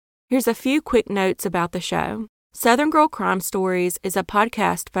Here's a few quick notes about the show. Southern Girl Crime Stories is a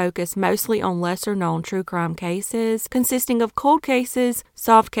podcast focused mostly on lesser-known true crime cases, consisting of cold cases,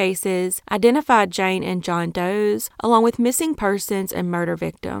 solved cases, identified Jane and John Does, along with missing persons and murder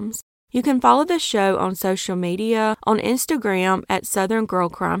victims. You can follow the show on social media, on Instagram at Southern Girl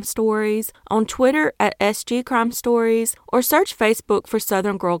Crime Stories, on Twitter at SG Crime Stories, or search Facebook for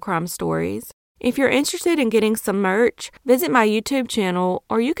Southern Girl Crime Stories. If you're interested in getting some merch, visit my YouTube channel,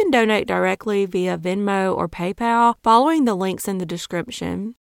 or you can donate directly via Venmo or PayPal following the links in the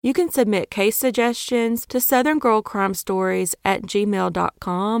description. You can submit case suggestions to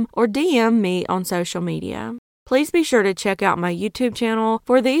southerngirlcrimestories@gmail.com or DM me on social media. Please be sure to check out my YouTube channel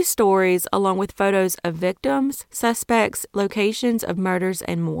for these stories along with photos of victims, suspects, locations of murders,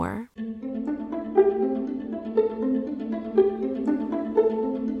 and more.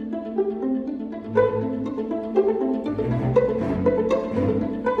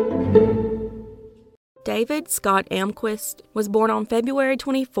 David Scott Almquist was born on February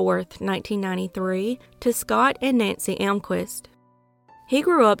 24, 1993, to Scott and Nancy Almquist. He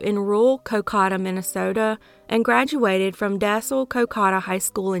grew up in rural Kokata, Minnesota, and graduated from Dassel Kokata High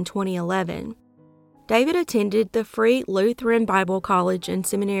School in 2011. David attended the Free Lutheran Bible College and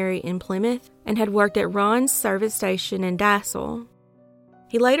Seminary in Plymouth and had worked at Ron's service station in Dassel.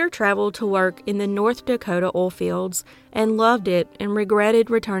 He later traveled to work in the North Dakota oil fields and loved it and regretted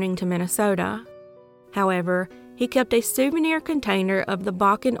returning to Minnesota. However, he kept a souvenir container of the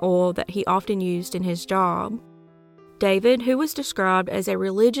Bakken oil that he often used in his job. David, who was described as a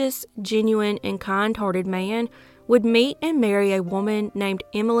religious, genuine, and kind-hearted man, would meet and marry a woman named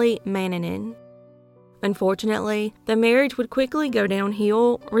Emily Manninen. Unfortunately, the marriage would quickly go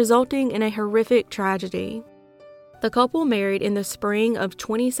downhill, resulting in a horrific tragedy. The couple married in the spring of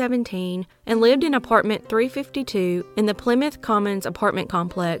 2017 and lived in apartment 352 in the Plymouth Commons apartment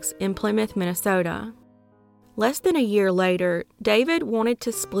complex in Plymouth, Minnesota. Less than a year later, David wanted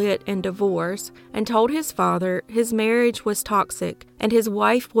to split and divorce and told his father his marriage was toxic and his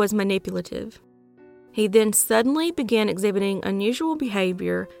wife was manipulative. He then suddenly began exhibiting unusual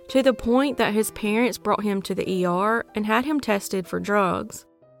behavior to the point that his parents brought him to the ER and had him tested for drugs.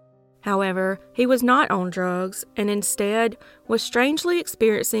 However, he was not on drugs and instead was strangely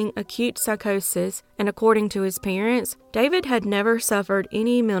experiencing acute psychosis, and according to his parents, David had never suffered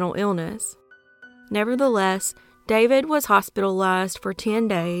any mental illness. Nevertheless, David was hospitalized for 10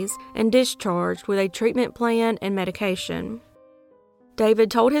 days and discharged with a treatment plan and medication. David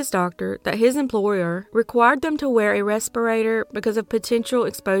told his doctor that his employer required them to wear a respirator because of potential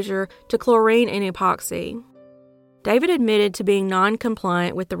exposure to chlorine and epoxy. David admitted to being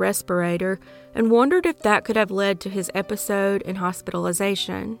non-compliant with the respirator and wondered if that could have led to his episode and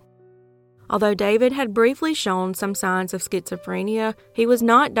hospitalization. Although David had briefly shown some signs of schizophrenia, he was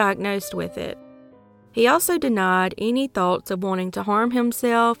not diagnosed with it. He also denied any thoughts of wanting to harm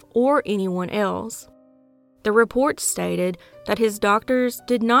himself or anyone else. The report stated that his doctors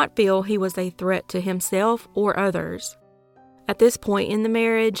did not feel he was a threat to himself or others. At this point in the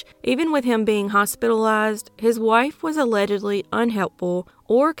marriage, even with him being hospitalized, his wife was allegedly unhelpful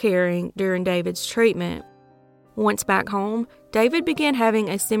or caring during David's treatment. Once back home, David began having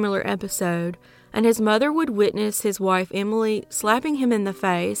a similar episode, and his mother would witness his wife Emily slapping him in the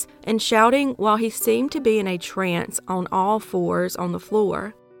face and shouting while he seemed to be in a trance on all fours on the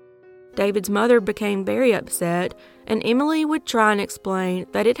floor. David's mother became very upset, and Emily would try and explain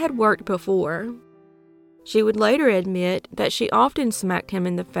that it had worked before. She would later admit that she often smacked him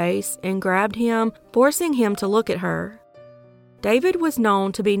in the face and grabbed him, forcing him to look at her. David was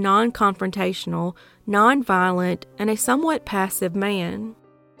known to be non-confrontational, non-violent, and a somewhat passive man.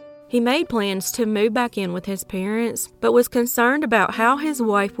 He made plans to move back in with his parents, but was concerned about how his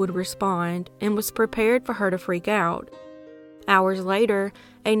wife would respond and was prepared for her to freak out. Hours later,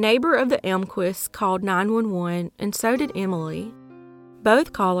 a neighbor of the Almquists called 911, and so did Emily.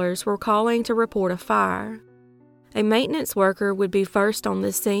 Both callers were calling to report a fire. A maintenance worker would be first on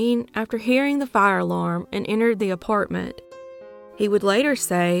the scene after hearing the fire alarm and entered the apartment. He would later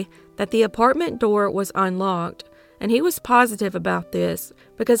say that the apartment door was unlocked, and he was positive about this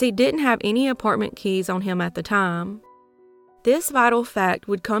because he didn't have any apartment keys on him at the time. This vital fact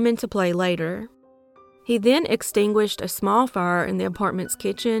would come into play later. He then extinguished a small fire in the apartment's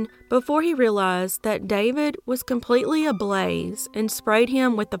kitchen before he realized that David was completely ablaze and sprayed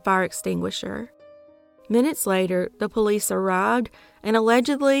him with the fire extinguisher. Minutes later, the police arrived, and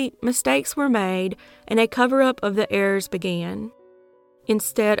allegedly mistakes were made and a cover-up of the errors began.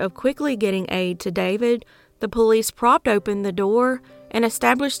 Instead of quickly getting aid to David, the police propped open the door and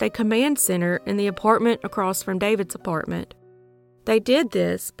established a command center in the apartment across from David's apartment. They did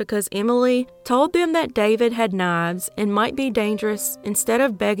this because Emily told them that David had knives and might be dangerous instead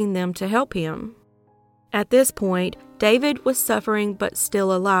of begging them to help him. At this point, David was suffering but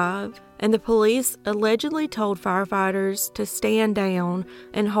still alive, and the police allegedly told firefighters to stand down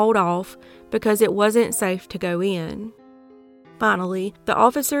and hold off because it wasn't safe to go in. Finally, the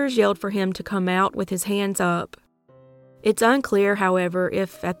officers yelled for him to come out with his hands up. It's unclear, however,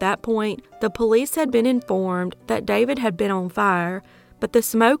 if at that point the police had been informed that David had been on fire, but the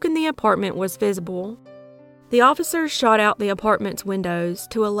smoke in the apartment was visible. The officers shot out the apartment's windows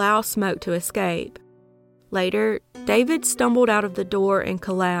to allow smoke to escape. Later, David stumbled out of the door and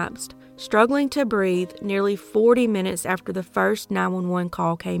collapsed, struggling to breathe nearly 40 minutes after the first 911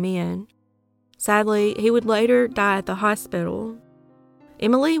 call came in. Sadly, he would later die at the hospital.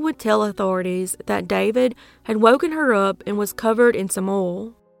 Emily would tell authorities that David had woken her up and was covered in some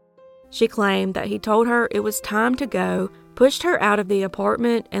oil. She claimed that he told her it was time to go, pushed her out of the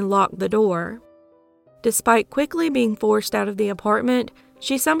apartment, and locked the door. Despite quickly being forced out of the apartment,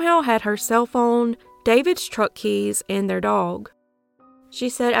 she somehow had her cell phone, David's truck keys, and their dog. She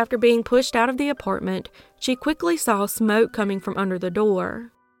said after being pushed out of the apartment, she quickly saw smoke coming from under the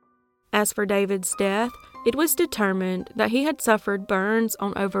door. As for David's death, it was determined that he had suffered burns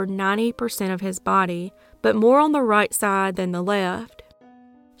on over 90% of his body, but more on the right side than the left.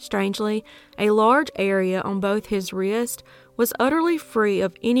 Strangely, a large area on both his wrists was utterly free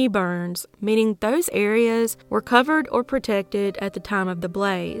of any burns, meaning those areas were covered or protected at the time of the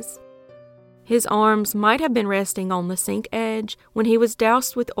blaze. His arms might have been resting on the sink edge when he was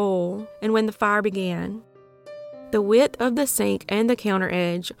doused with oil and when the fire began. The width of the sink and the counter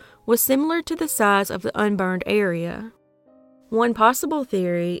edge was similar to the size of the unburned area. One possible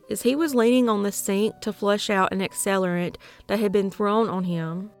theory is he was leaning on the sink to flush out an accelerant that had been thrown on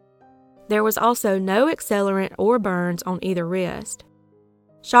him. There was also no accelerant or burns on either wrist.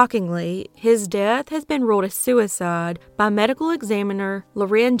 Shockingly, his death has been ruled a suicide by medical examiner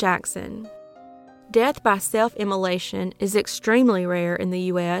Loren Jackson. Death by self-immolation is extremely rare in the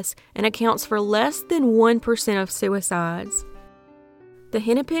U.S. and accounts for less than 1% of suicides. The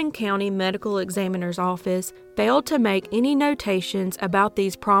Hennepin County Medical Examiner's Office failed to make any notations about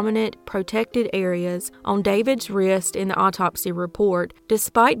these prominent, protected areas on David's wrist in the autopsy report,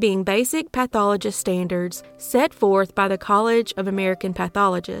 despite being basic pathologist standards set forth by the College of American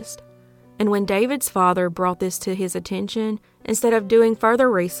Pathologists. And when David's father brought this to his attention, instead of doing further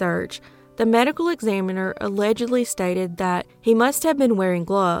research, the medical examiner allegedly stated that he must have been wearing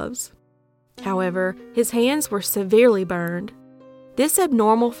gloves. However, his hands were severely burned. This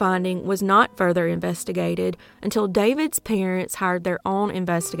abnormal finding was not further investigated until David's parents hired their own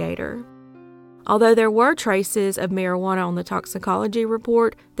investigator. Although there were traces of marijuana on the toxicology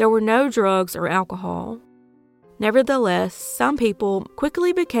report, there were no drugs or alcohol. Nevertheless, some people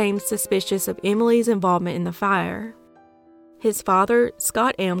quickly became suspicious of Emily's involvement in the fire. His father,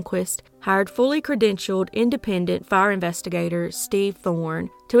 Scott Almquist, hired fully credentialed independent fire investigator Steve Thorne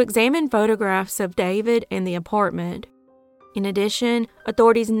to examine photographs of David and the apartment. In addition,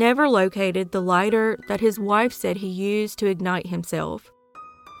 authorities never located the lighter that his wife said he used to ignite himself.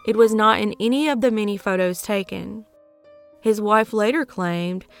 It was not in any of the many photos taken. His wife later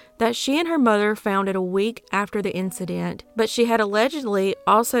claimed that she and her mother found it a week after the incident, but she had allegedly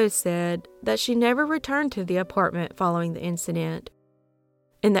also said that she never returned to the apartment following the incident.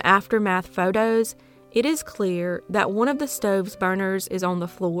 In the aftermath photos, it is clear that one of the stove's burners is on the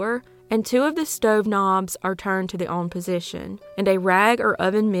floor and two of the stove knobs are turned to the on position, and a rag or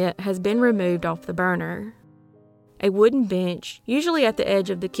oven mitt has been removed off the burner. A wooden bench, usually at the edge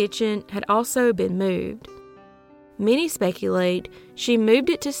of the kitchen, had also been moved. Many speculate she moved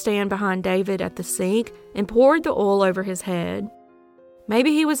it to stand behind David at the sink and poured the oil over his head.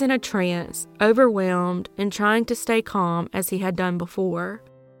 Maybe he was in a trance, overwhelmed, and trying to stay calm as he had done before.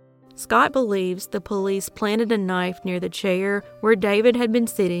 Scott believes the police planted a knife near the chair where David had been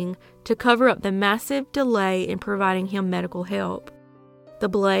sitting to cover up the massive delay in providing him medical help. The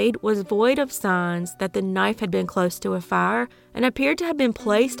blade was void of signs that the knife had been close to a fire and appeared to have been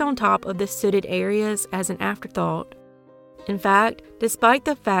placed on top of the sooted areas as an afterthought. In fact, despite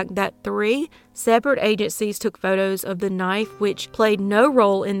the fact that 3 separate agencies took photos of the knife which played no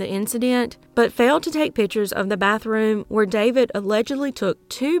role in the incident, but failed to take pictures of the bathroom where David allegedly took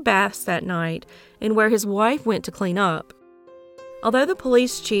 2 baths that night and where his wife went to clean up. Although the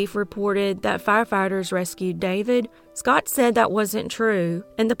police chief reported that firefighters rescued David, Scott said that wasn't true,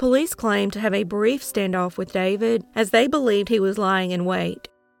 and the police claimed to have a brief standoff with David as they believed he was lying in wait.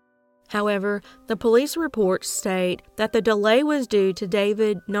 However, the police reports state that the delay was due to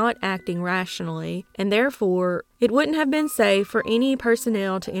David not acting rationally, and therefore, it wouldn't have been safe for any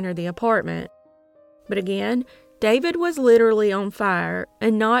personnel to enter the apartment. But again, David was literally on fire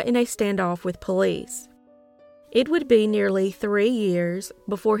and not in a standoff with police. It would be nearly 3 years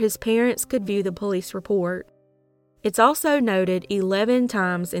before his parents could view the police report. It's also noted 11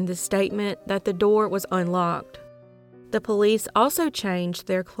 times in the statement that the door was unlocked. The police also changed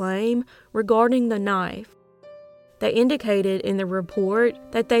their claim regarding the knife. They indicated in the report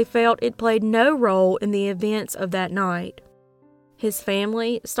that they felt it played no role in the events of that night. His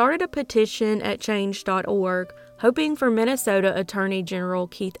family started a petition at change.org, hoping for Minnesota Attorney General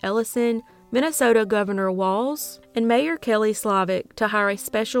Keith Ellison, Minnesota Governor Walz, and Mayor Kelly Slavic to hire a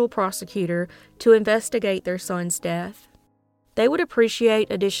special prosecutor to investigate their son's death. They would appreciate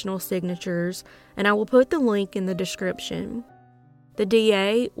additional signatures, and I will put the link in the description. The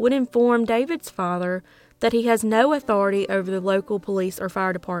DA would inform David's father that he has no authority over the local police or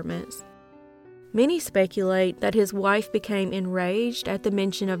fire departments. Many speculate that his wife became enraged at the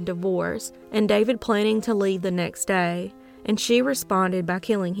mention of divorce and David planning to leave the next day, and she responded by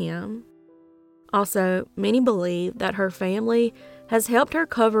killing him. Also, many believe that her family has helped her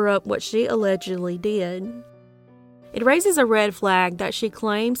cover up what she allegedly did. It raises a red flag that she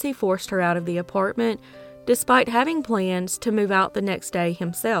claims he forced her out of the apartment despite having plans to move out the next day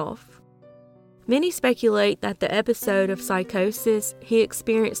himself. Many speculate that the episode of psychosis he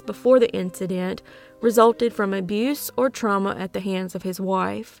experienced before the incident resulted from abuse or trauma at the hands of his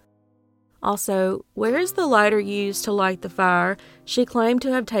wife. Also, where is the lighter used to light the fire she claimed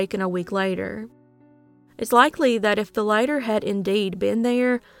to have taken a week later? It's likely that if the lighter had indeed been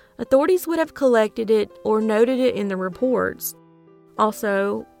there, authorities would have collected it or noted it in the reports.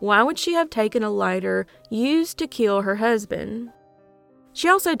 Also, why would she have taken a lighter used to kill her husband? She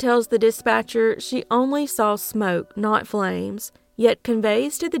also tells the dispatcher she only saw smoke, not flames, yet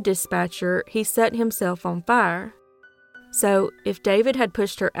conveys to the dispatcher he set himself on fire. So, if David had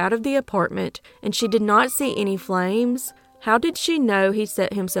pushed her out of the apartment and she did not see any flames, how did she know he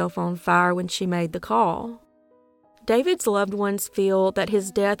set himself on fire when she made the call? David's loved ones feel that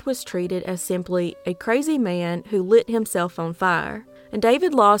his death was treated as simply a crazy man who lit himself on fire, and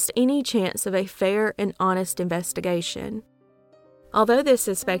David lost any chance of a fair and honest investigation. Although this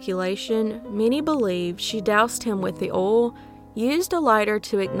is speculation, many believe she doused him with the oil, used a lighter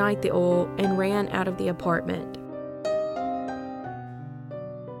to ignite the oil, and ran out of the apartment.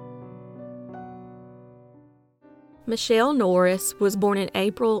 Michelle Norris was born in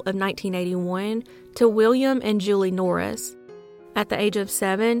April of 1981 to William and Julie Norris. At the age of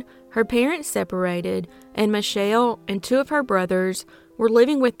 7, her parents separated, and Michelle and 2 of her brothers were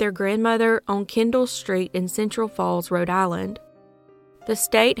living with their grandmother on Kendall Street in Central Falls, Rhode Island. The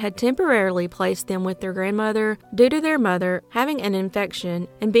state had temporarily placed them with their grandmother due to their mother having an infection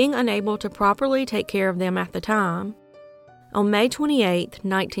and being unable to properly take care of them at the time. On May 28,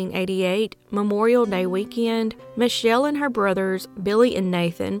 1988, Memorial Day weekend, Michelle and her brothers, Billy and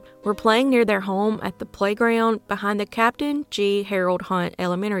Nathan, were playing near their home at the playground behind the Captain G. Harold Hunt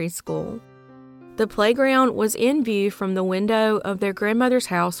Elementary School. The playground was in view from the window of their grandmother's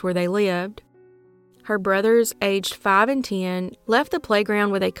house where they lived. Her brothers, aged 5 and 10, left the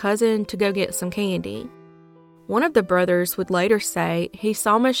playground with a cousin to go get some candy. One of the brothers would later say he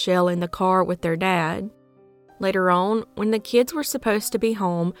saw Michelle in the car with their dad. Later on, when the kids were supposed to be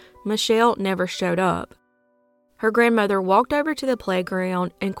home, Michelle never showed up. Her grandmother walked over to the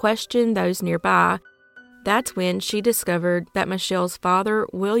playground and questioned those nearby. That's when she discovered that Michelle's father,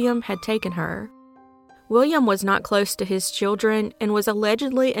 William, had taken her. William was not close to his children and was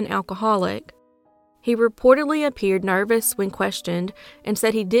allegedly an alcoholic. He reportedly appeared nervous when questioned and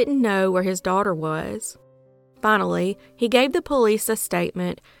said he didn't know where his daughter was. Finally, he gave the police a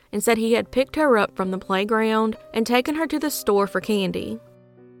statement and said he had picked her up from the playground and taken her to the store for candy.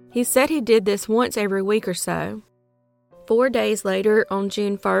 He said he did this once every week or so. 4 days later, on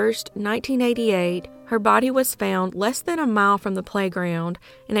June 1st, 1988, her body was found less than a mile from the playground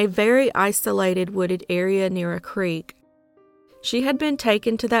in a very isolated wooded area near a creek. She had been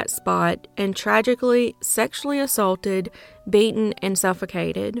taken to that spot and tragically sexually assaulted, beaten, and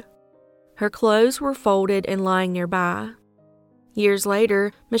suffocated. Her clothes were folded and lying nearby. Years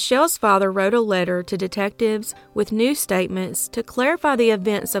later, Michelle's father wrote a letter to detectives with new statements to clarify the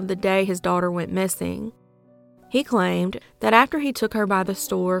events of the day his daughter went missing. He claimed that after he took her by the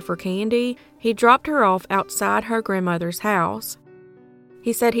store for candy, he dropped her off outside her grandmother's house.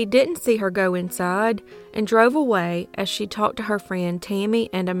 He said he didn't see her go inside and drove away as she talked to her friend Tammy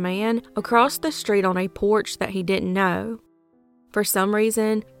and a man across the street on a porch that he didn't know. For some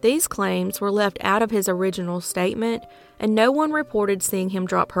reason, these claims were left out of his original statement, and no one reported seeing him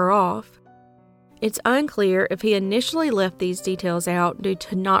drop her off. It's unclear if he initially left these details out due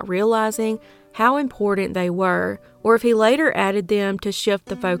to not realizing how important they were, or if he later added them to shift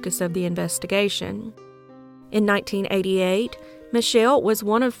the focus of the investigation. In 1988, Michelle was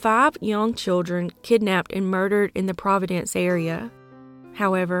one of 5 young children kidnapped and murdered in the Providence area.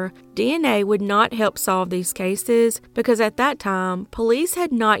 However, DNA would not help solve these cases because at that time, police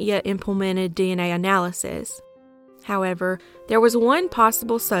had not yet implemented DNA analysis. However, there was one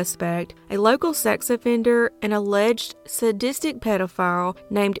possible suspect, a local sex offender and alleged sadistic pedophile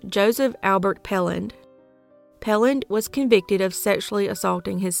named Joseph Albert Pelland. Pelland was convicted of sexually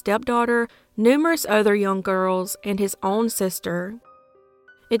assaulting his stepdaughter, numerous other young girls, and his own sister.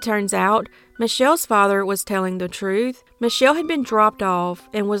 It turns out, Michelle's father was telling the truth. Michelle had been dropped off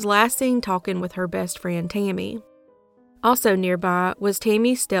and was last seen talking with her best friend Tammy. Also nearby was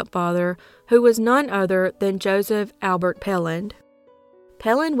Tammy's stepfather, who was none other than Joseph Albert Pelland.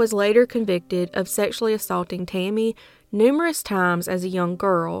 Pelland was later convicted of sexually assaulting Tammy numerous times as a young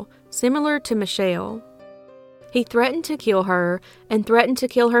girl, similar to Michelle. He threatened to kill her and threatened to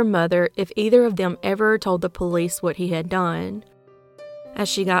kill her mother if either of them ever told the police what he had done. As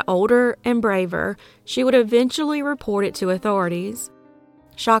she got older and braver, she would eventually report it to authorities.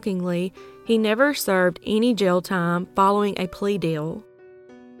 Shockingly, he never served any jail time following a plea deal.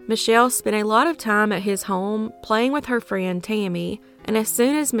 Michelle spent a lot of time at his home playing with her friend Tammy, and as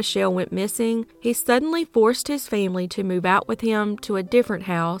soon as Michelle went missing, he suddenly forced his family to move out with him to a different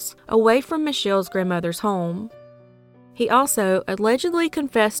house away from Michelle's grandmother's home. He also allegedly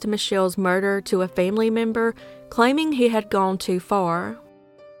confessed to Michelle's murder to a family member, claiming he had gone too far.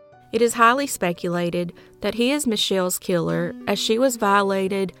 It is highly speculated that he is Michelle's killer, as she was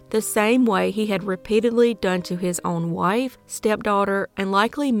violated the same way he had repeatedly done to his own wife, stepdaughter, and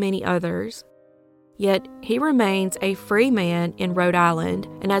likely many others. Yet, he remains a free man in Rhode Island,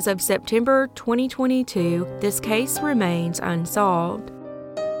 and as of September 2022, this case remains unsolved.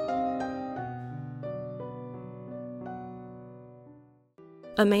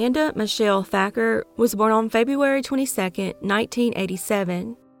 Amanda Michelle Thacker was born on February 22,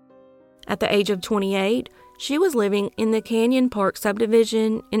 1987. At the age of 28, she was living in the Canyon Park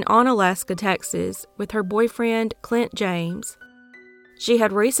subdivision in Onalaska, Texas, with her boyfriend, Clint James. She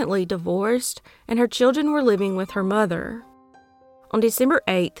had recently divorced, and her children were living with her mother. On December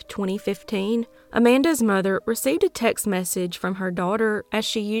 8, 2015, Amanda's mother received a text message from her daughter, as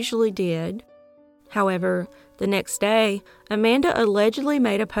she usually did. However, the next day, Amanda allegedly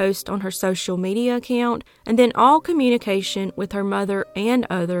made a post on her social media account, and then all communication with her mother and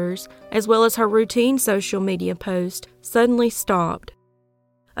others, as well as her routine social media post, suddenly stopped.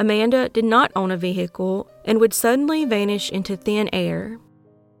 Amanda did not own a vehicle and would suddenly vanish into thin air.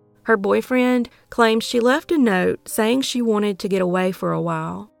 Her boyfriend claimed she left a note saying she wanted to get away for a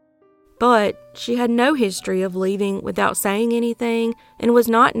while. But she had no history of leaving without saying anything and was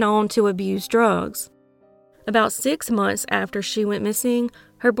not known to abuse drugs. About 6 months after she went missing,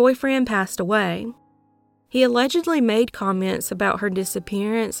 her boyfriend passed away. He allegedly made comments about her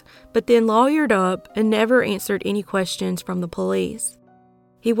disappearance, but then lawyered up and never answered any questions from the police.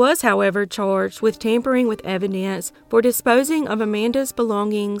 He was, however, charged with tampering with evidence for disposing of Amanda's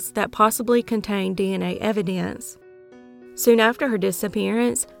belongings that possibly contained DNA evidence. Soon after her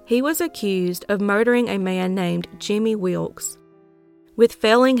disappearance, he was accused of murdering a man named Jimmy Wilkes. With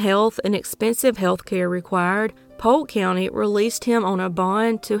failing health and expensive health care required, Polk County released him on a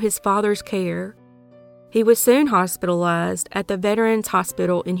bond to his father's care. He was soon hospitalized at the Veterans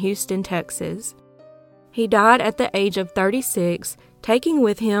Hospital in Houston, Texas. He died at the age of 36, taking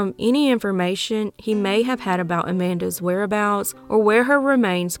with him any information he may have had about Amanda's whereabouts or where her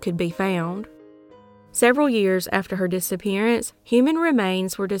remains could be found. Several years after her disappearance, human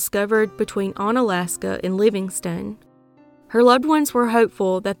remains were discovered between Onalaska and Livingston. Her loved ones were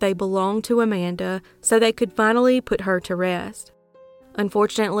hopeful that they belonged to Amanda so they could finally put her to rest.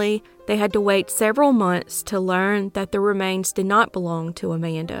 Unfortunately, they had to wait several months to learn that the remains did not belong to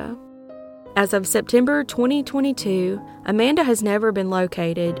Amanda. As of September 2022, Amanda has never been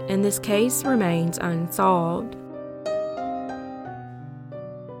located, and this case remains unsolved.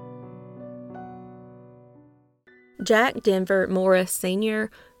 Jack Denver Morris Sr.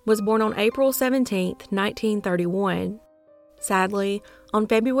 was born on April 17, 1931. Sadly, on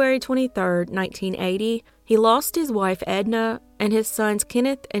February 23, 1980, he lost his wife Edna and his sons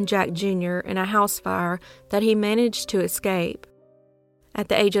Kenneth and Jack Jr. in a house fire that he managed to escape. At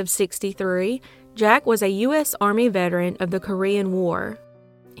the age of 63, Jack was a U.S. Army veteran of the Korean War.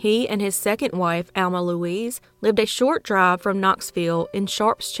 He and his second wife, Alma Louise, lived a short drive from Knoxville in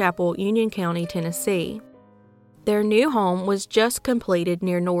Sharps Chapel, Union County, Tennessee. Their new home was just completed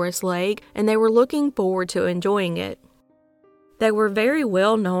near Norris Lake, and they were looking forward to enjoying it. They were very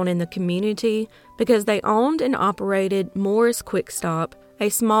well known in the community because they owned and operated Moore's Quick Stop, a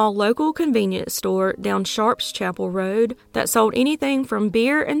small local convenience store down Sharps Chapel Road that sold anything from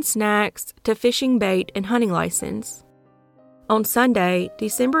beer and snacks to fishing bait and hunting license. On Sunday,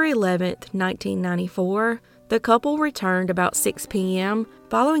 December 11, 1994, the couple returned about 6 p.m.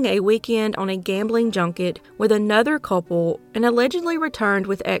 following a weekend on a gambling junket with another couple and allegedly returned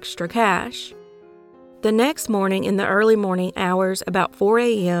with extra cash. The next morning in the early morning hours, about 4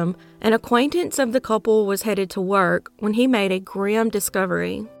 a.m., an acquaintance of the couple was headed to work when he made a grim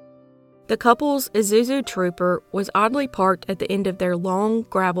discovery. The couple's Isuzu Trooper was oddly parked at the end of their long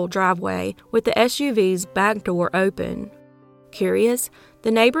gravel driveway with the SUV's back door open. Curious,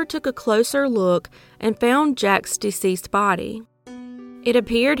 the neighbor took a closer look and found Jack's deceased body. It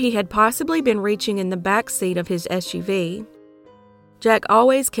appeared he had possibly been reaching in the back seat of his SUV. Jack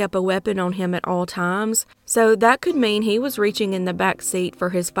always kept a weapon on him at all times, so that could mean he was reaching in the back seat for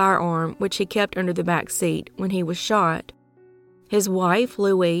his firearm, which he kept under the back seat, when he was shot. His wife,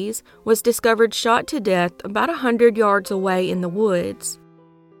 Louise, was discovered shot to death about 100 yards away in the woods.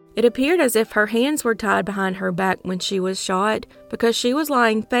 It appeared as if her hands were tied behind her back when she was shot because she was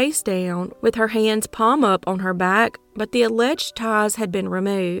lying face down with her hands palm up on her back, but the alleged ties had been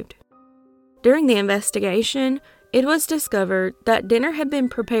removed. During the investigation, it was discovered that dinner had been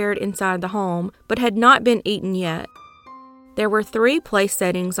prepared inside the home but had not been eaten yet. There were 3 place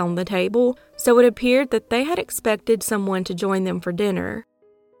settings on the table, so it appeared that they had expected someone to join them for dinner,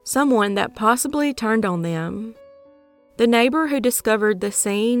 someone that possibly turned on them. The neighbor who discovered the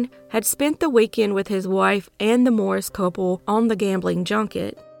scene had spent the weekend with his wife and the Morris couple on the gambling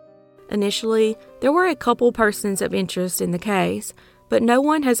junket. Initially, there were a couple persons of interest in the case, but no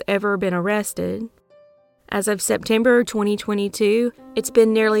one has ever been arrested. As of September 2022, it's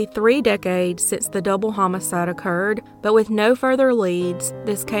been nearly 3 decades since the double homicide occurred, but with no further leads,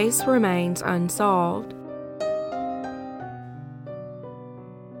 this case remains unsolved.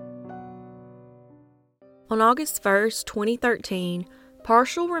 On August 1, 2013,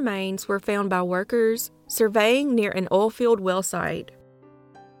 partial remains were found by workers surveying near an oilfield well site.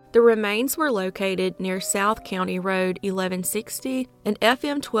 The remains were located near South County Road 1160 and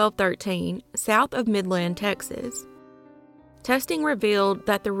FM 1213, south of Midland, Texas. Testing revealed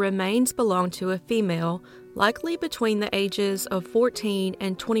that the remains belonged to a female, likely between the ages of 14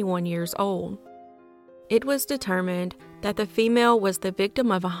 and 21 years old. It was determined that the female was the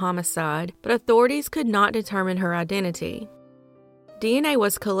victim of a homicide, but authorities could not determine her identity. DNA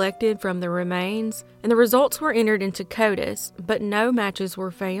was collected from the remains, and the results were entered into CODIS, but no matches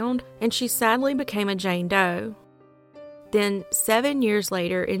were found, and she sadly became a Jane Doe. Then, 7 years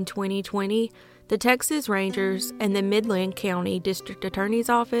later, in 2020, the Texas Rangers and the Midland County District Attorney's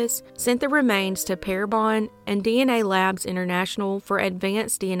Office sent the remains to Parabon and DNA Labs International for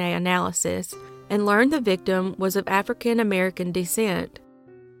advanced DNA analysis, and learned the victim was of African American descent.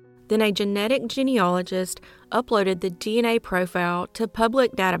 Then a genetic genealogist uploaded the DNA profile to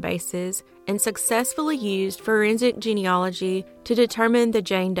public databases and successfully used forensic genealogy to determine the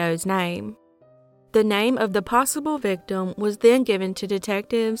Jane Doe's name. The name of the possible victim was then given to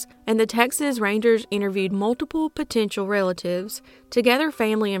detectives, and the Texas Rangers interviewed multiple potential relatives to gather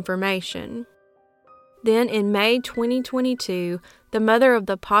family information. Then in May 2022, the mother of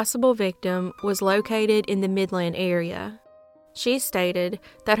the possible victim was located in the Midland area. She stated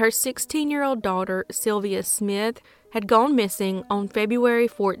that her 16-year-old daughter, Sylvia Smith, had gone missing on February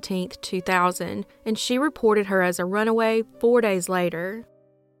 14, 2000, and she reported her as a runaway 4 days later.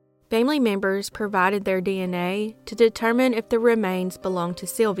 Family members provided their DNA to determine if the remains belonged to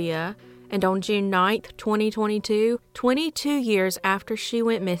Sylvia, and on June 9, 2022, 22 years after she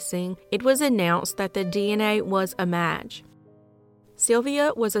went missing, it was announced that the DNA was a match.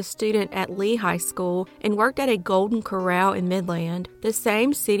 Sylvia was a student at Lee High School and worked at a Golden Corral in Midland, the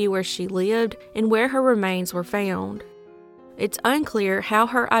same city where she lived and where her remains were found. It's unclear how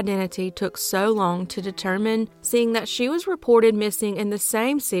her identity took so long to determine, seeing that she was reported missing in the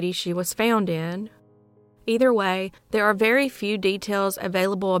same city she was found in. Either way, there are very few details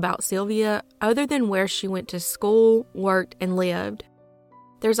available about Sylvia other than where she went to school, worked, and lived.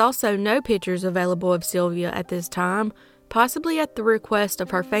 There's also no pictures available of Sylvia at this time, possibly at the request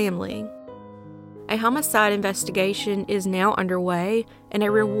of her family. A homicide investigation is now underway, and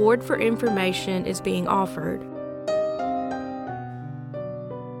a reward for information is being offered.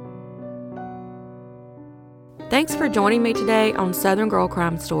 Thanks for joining me today on Southern Girl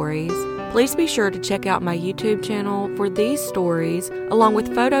Crime Stories. Please be sure to check out my YouTube channel for these stories, along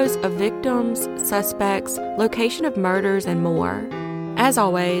with photos of victims, suspects, location of murders, and more. As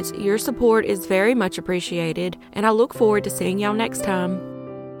always, your support is very much appreciated, and I look forward to seeing y'all next time.